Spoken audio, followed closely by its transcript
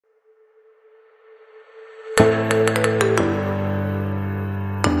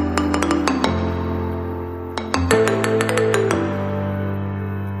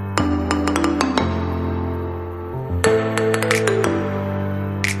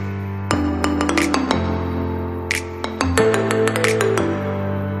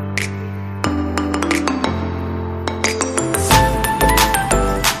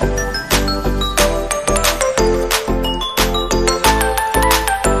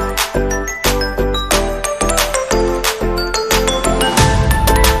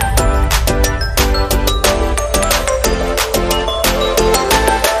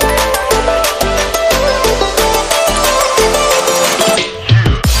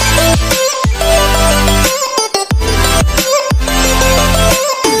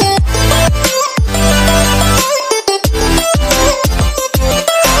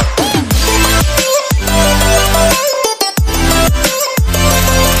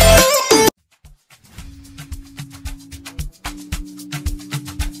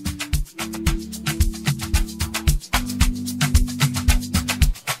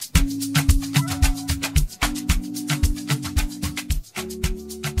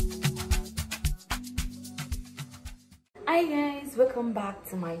Hi guys, welcome back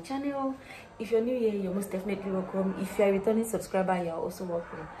to my channel. If you're new here, you're most definitely welcome. If you're a returning subscriber, you're also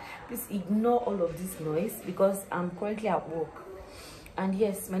welcome. Please ignore all of this noise because I'm currently at work. And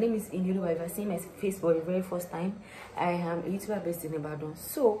yes, my name is In Ibadan. If I've seen my face for the very first time, I am a YouTuber based in Ibadan.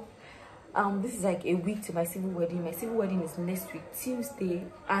 So this is like a week to my civil wedding. My civil wedding is next week, Tuesday,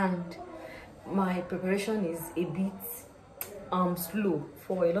 and my preparation is a bit slow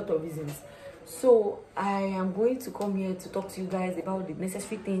for a lot of reasons. So I am going to come here to talk to you guys about the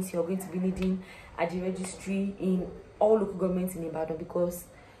necessary things you're going to be needing at the registry in all local governments in Ibadan, because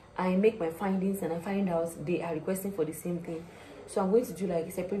I make my findings and I find out they are requesting for the same thing. So I'm going to do like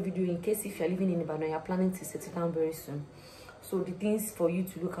a separate video in case if you're living in Ibadan, you're planning to settle down very soon. So the things for you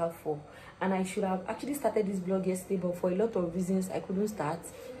to look out for. And I should have actually started this vlog yesterday, but for a lot of reasons I couldn't start.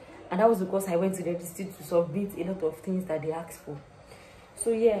 And that was because I went to the registry to submit a lot of things that they asked for. So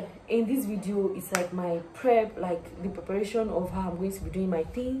yeah, in this video it's like my prep, like the preparation of how I'm going to be doing my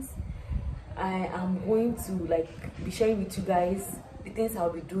things. I am going to like be sharing with you guys the things I'll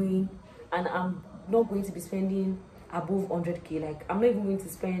be doing, and I'm not going to be spending above 100k. Like I'm not even going to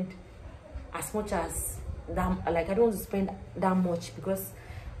spend as much as that. Like I don't want to spend that much because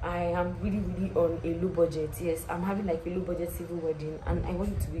I am really on a low budget. Yes, I'm having like a low budget civil wedding, and I want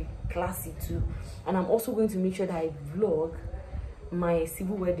it to be classy too. And I'm also going to make sure that I vlog my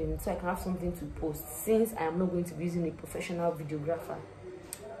civil wedding so I can have something to post, since I am not going to be using a professional videographer.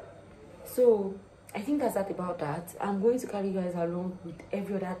 So I think that's that about that. I'm going to carry you guys along with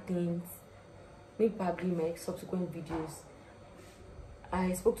every other things, maybe probably my subsequent videos.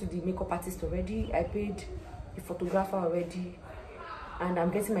 I spoke to the makeup artist already, I paid the photographer already, and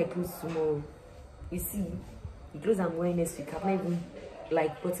I'm getting my clothes tomorrow. You see, the clothes I'm wearing next week, I've not even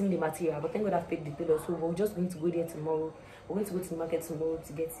like gotten the material, but thank God I've paid the tailor, so we're just going to go there tomorrow. We're going to go to the market tomorrow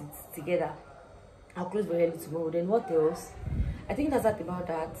to get it together. I'll close very early tomorrow. Then what else? I think that's that about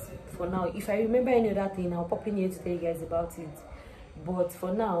that for now. If I remember any other thing, I'll pop in here to tell you guys about it. But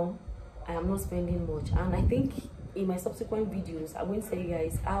for now, I am not spending much. And I think in my subsequent videos, I'm going to tell you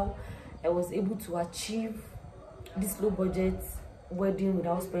guys how I was able to achieve this low budget wedding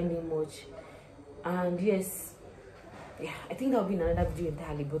without spending much. And yes, yeah, I think that'll be in another video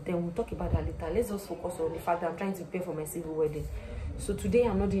entirely, but then we'll talk about that later. Let's just focus on the fact that I'm trying to prepare for my civil wedding. So today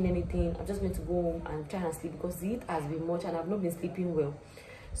I'm not doing anything. I'm just going to go home and try and sleep because the heat has been much and I've not been sleeping well.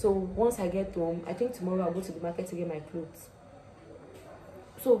 So once I get home, I think tomorrow I'll go to the market to get my clothes.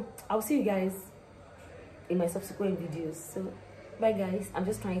 So I'll see you guys in my subsequent videos. So bye guys. I'm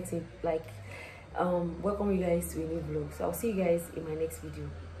just trying to like welcome you guys to a new vlog. So I'll see you guys in my next video.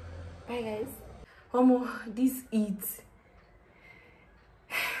 Bye guys. This heat,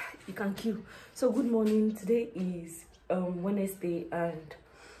 you can kill. So good morning. Today is Wednesday, and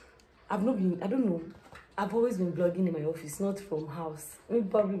I don't know, I've always been vlogging in my office, not from house. Maybe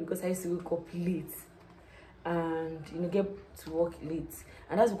probably because I used to wake up late and get to work late,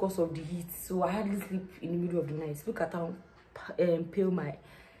 and that's because of the heat. So I hardly sleep in the middle of the night. Look at how pale my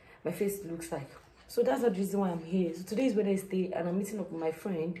face looks like. So that's the reason why I'm here. So today is Wednesday, and I'm meeting up with my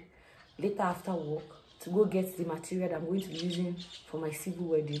friend later after work to go get the material that I'm going to be using for my civil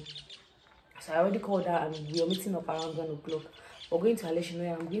wedding. So I already called her and we are meeting up around 1 o'clock. We're going to Aleshin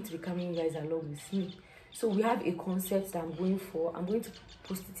where I'm going to be coming you guys along with me. So we have a concept that I'm going for. I'm going to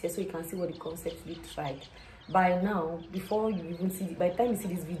post it here so you can see what the concept looks like. By now, before you even see it, by the time you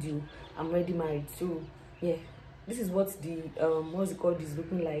see this video, I'm already married. So yeah, this is what the what's it called is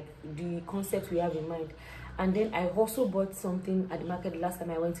looking like, the concept we have in mind. And then I also bought something at the market the last time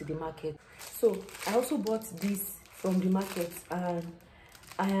I went to the market. So I also bought this from the market, and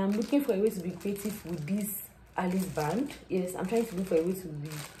I am looking for a way to be creative with this Alice band. Yes, I'm trying to look for a way to be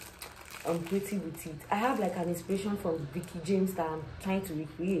creative with it. I have like an inspiration from Vicky James that I'm trying to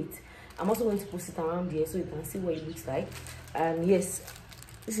recreate. I'm also going to post it around here so you can see what it looks like. And yes,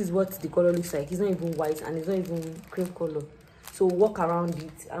 this is what the color looks like. It's not even white and it's not even cream color. So walk around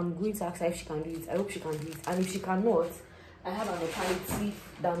it. I'm going to ask her if she can do it. I hope she can do it. And if she cannot, I have an alternative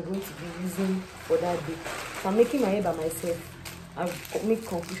that I'm going to be using for that day. So I'm making my hair by myself. I've made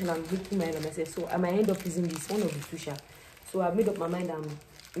conclusion I'm making my hair by myself. So I might end up using this, one of the two shall. So I've made up my mind I'm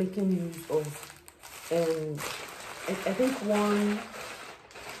making use of I think one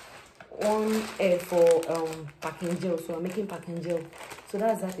air for packing gel. So I'm making packing gel. So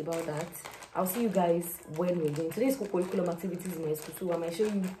that's that about that. I'll see you guys when we're going. Today's co-curriculum activities in my school, so I might show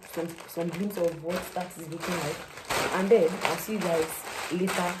you some glimpse of what that is looking like, and then I'll see you guys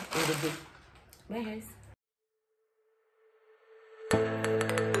later in the day. Bye guys.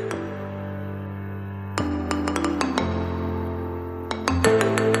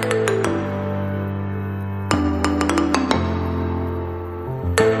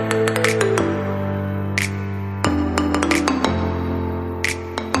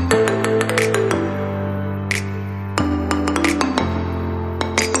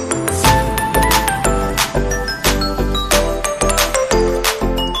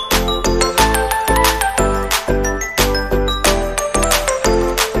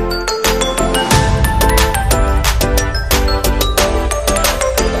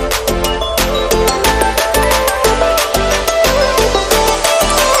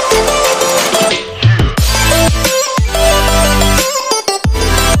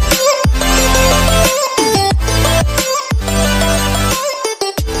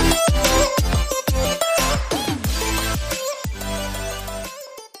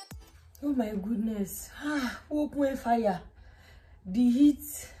 Oh my goodness, open fire. The heat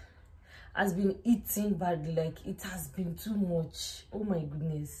has been eating badly, like it has been too much. Oh my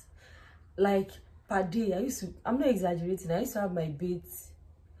goodness, like per day I'm not exaggerating, I used to have my bath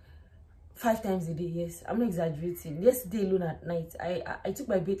 5 times a day. Yes, I'm not exaggerating. Yesterday alone at night I took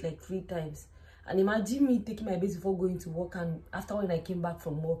my bath like 3 times, and imagine me taking my bath before going to work and after when I came back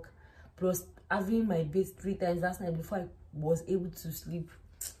from work, plus having my bath 3 times last night before I was able to sleep.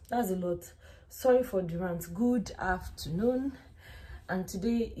 That's a lot. Sorry for the rant. Good afternoon, and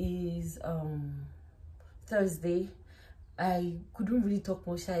today is Thursday. I couldn't really talk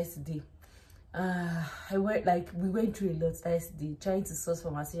much yesterday. We went through a lot yesterday, trying to source for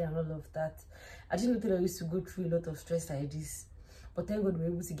material and all of that. I didn't know that I used to go through a lot of stress like this, but thank God we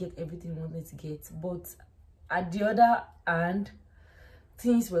were able to get everything we wanted to get. But at the other hand,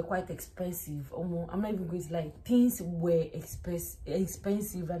 things were quite expensive. I'm not even going to lie, things were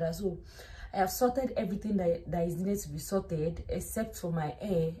expensive rather. So I have sorted everything that is needed to be sorted, except for my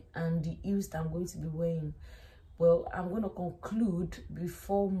hair and the heels that I'm going to be wearing. Well, I'm going to conclude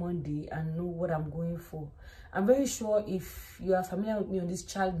before Monday and know what I'm going for. I'm very sure if you are familiar with me on this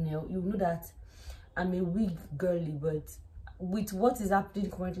channel, you know that I'm a wig girly, but with what is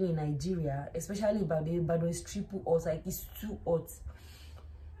happening currently in Nigeria, especially about the Ibadan triple hot, like it's too hot.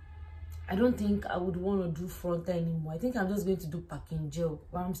 I don't think I would want to do frontal anymore. I think I'm just going to do packing gel,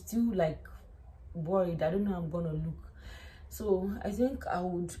 but I'm still like worried. I don't know how I'm gonna look. So I think I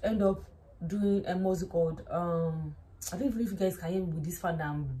would end up doing a what's it called, I don't know if you guys can hear me with this fan that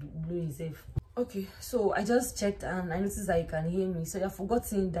I'm blowing safe. Okay, so I just checked and I noticed that you can hear me. So I've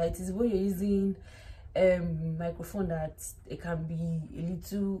forgotten that it is when you're using microphone that it can be a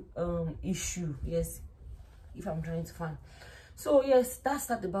little issue. Yes, if I'm trying to find. So yes, that's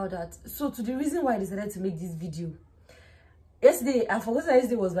that about that. So to the reason why I decided to make this video, yesterday I forgot that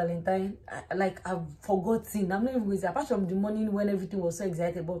yesterday was Valentine. I've forgotten. I'm not even going to say, apart from the morning when everything was so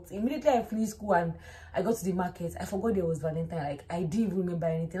excited, but immediately I finished school and I got to the market, I forgot there was Valentine. Like I didn't even remember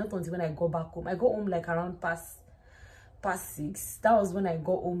anything, not until when I got back home. I got home like around past 6. That was when I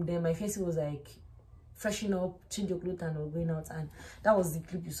got home. Then my fiancé was like, freshen up, change your clothes, and we're going out. And that was the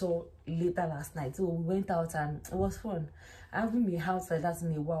clip you saw later last night. So we went out and it was fun. I haven't been out like that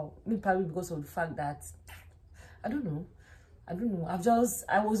in a while. Maybe probably because of the fact that I don't know. I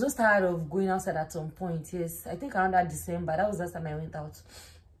was just tired of going outside at some point. Yes, I think around that December, that was the last time I went out.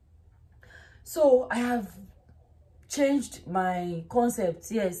 So I have changed my concept.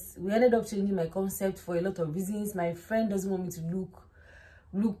 Yes, we ended up changing my concept for a lot of reasons. My friend doesn't want me to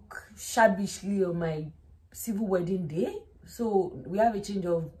look shabbishly on my civil wedding day, so we have a change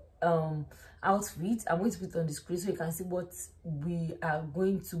of outfit. I'm going to put it on the screen so you can see what we are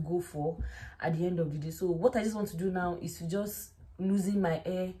going to go for at the end of the day. So what I just want to do now is to just loosen my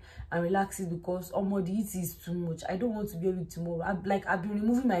hair and relax it, because the heat is too much. I don't want to be a wig tomorrow. I've been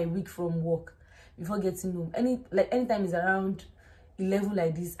removing my wig from work before getting home. Anytime it's around 11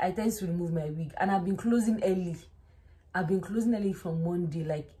 like this, I tend to remove my wig, and I've been closing early. From Monday.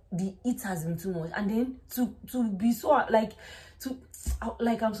 Like, the heat has been too much, and then to be so I'm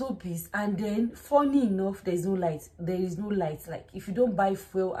so pissed. And then funny enough, there is no light. Like, if you don't buy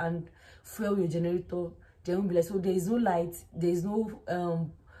fuel and fuel your generator, there won't be like, so there is no light, there is no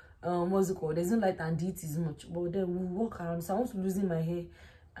what's it called, there's no light, and the heat is much. But then we'll walk around. So I want to loosen my hair,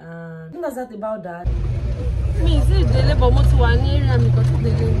 and I think that's that about that. Me is it daily, but more to one area because it's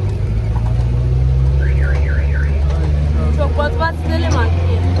daily. So what's daily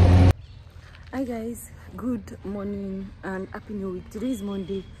market? Hi guys, good morning and happy new week. Today is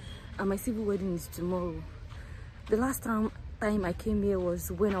Monday and my civil wedding is tomorrow. The last time I came here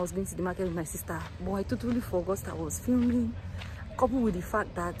was when I was going to the market with my sister, but I totally forgot I was filming, coupled with the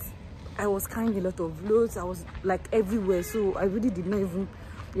fact that I was carrying a lot of loads. I was like everywhere, so I really did not even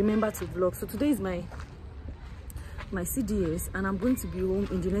remember to vlog. So today is my CDS, and I'm going to be home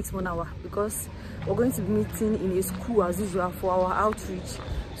in the next 1 hour because we're going to be meeting in a school as usual for our outreach.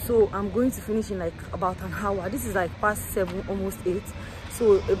 So I'm going to finish in like about an hour. This is like past 7, almost 8.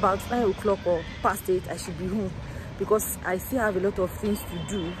 So about 9 o'clock or past 8, I should be home, because I still have a lot of things to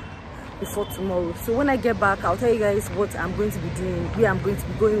do before tomorrow. So when I get back, I'll tell you guys what I'm going to be doing, where I'm going to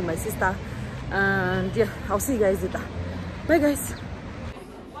be going with my sister, and yeah, I'll see you guys later. Bye guys.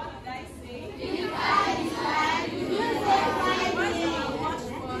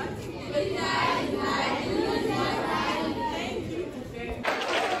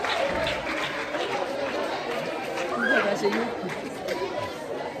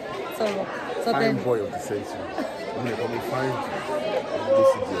 So fine boy of the century. I'm gonna come and find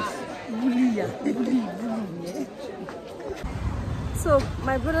this. So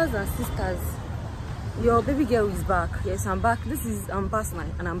my brothers and sisters, your baby girl is back. Yes, I'm back. This is past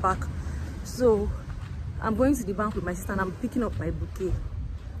 9 and I'm back. So I'm going to the bank with my sister and I'm picking up my bouquet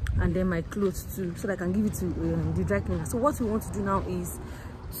and then my clothes too, so that I can give it to the dry cleaner. So what we want to do now is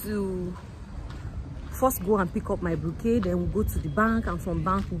to first go and pick up my bouquet, then we'll go to the bank, and from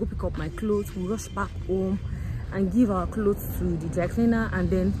bank we'll go pick up my clothes, we'll rush back home and give our clothes to the dry cleaner, and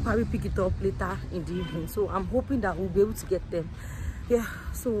then probably pick it up later in the evening. So I'm hoping that we'll be able to get them. Yeah,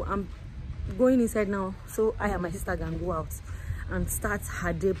 so I'm going inside now so I and my sister can go out and start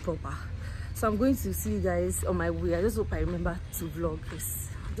her day proper. So I'm going to see you guys on my way. I just hope I remember to vlog this.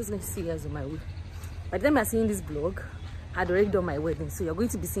 I'm just going to see you guys on my way. By the time you're seeing this vlog, I'd already done my wedding, so you're going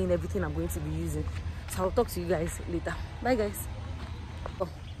to be seeing everything I'm going to be using. So I'll talk to you guys later. Bye guys. Oh,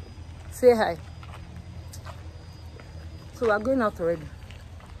 say hi. So we're going out already.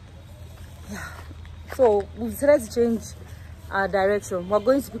 Yeah. So we decided to change our direction. We're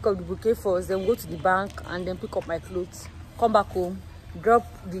going to pick up the bouquet first, then go to the bank and then pick up my clothes. Come back home, drop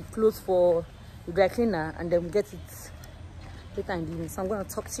the clothes for the dry cleaner, and then get it later in the evening. So I'm going to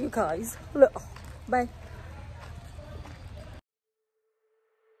talk to you guys. Bye.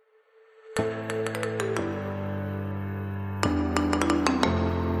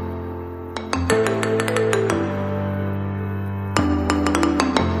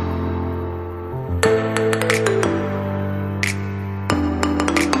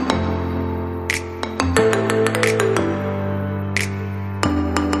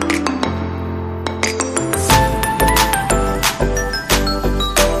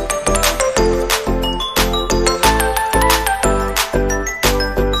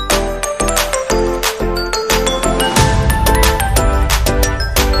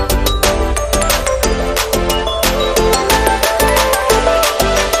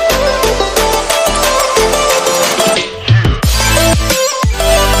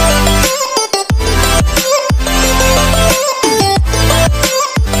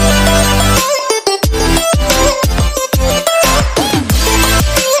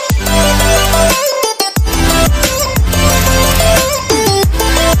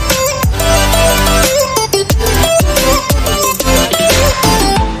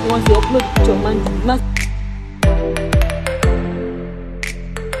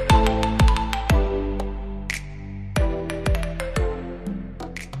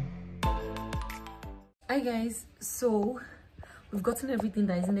 Hi guys, so we've gotten everything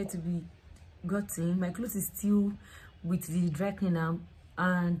that is needed to be gotten. My clothes is still with the dry cleaner,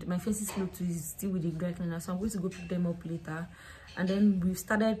 and my fancy clothes is still with the dry cleaner, so I'm going to go pick them up later. And then we've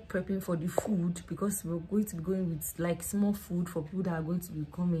started prepping for the food, because we're going to be going with like small food for people that are going to be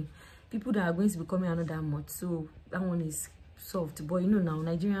coming. people that are going to be coming another month, so that one is solved. But you know, now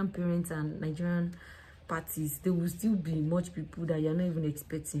Nigerian parents and Nigerian parties, there will still be much people that you're not even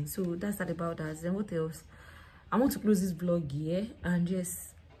expecting. So that's that about that. Then what else? I want to close this vlog here, and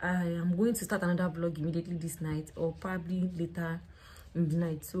yes, I am going to start another vlog immediately this night, or probably later in the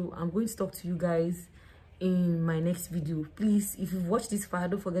night. So I'm going to talk to you guys in my next video. Please, if you've watched this far,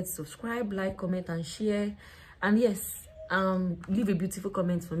 don't forget to subscribe, like, comment, and share. And yes, leave a beautiful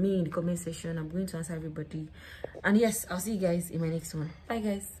comment for me in the comment section. I'm going to answer everybody. And yes, I'll see you guys in my next one. Bye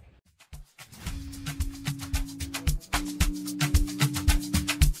guys.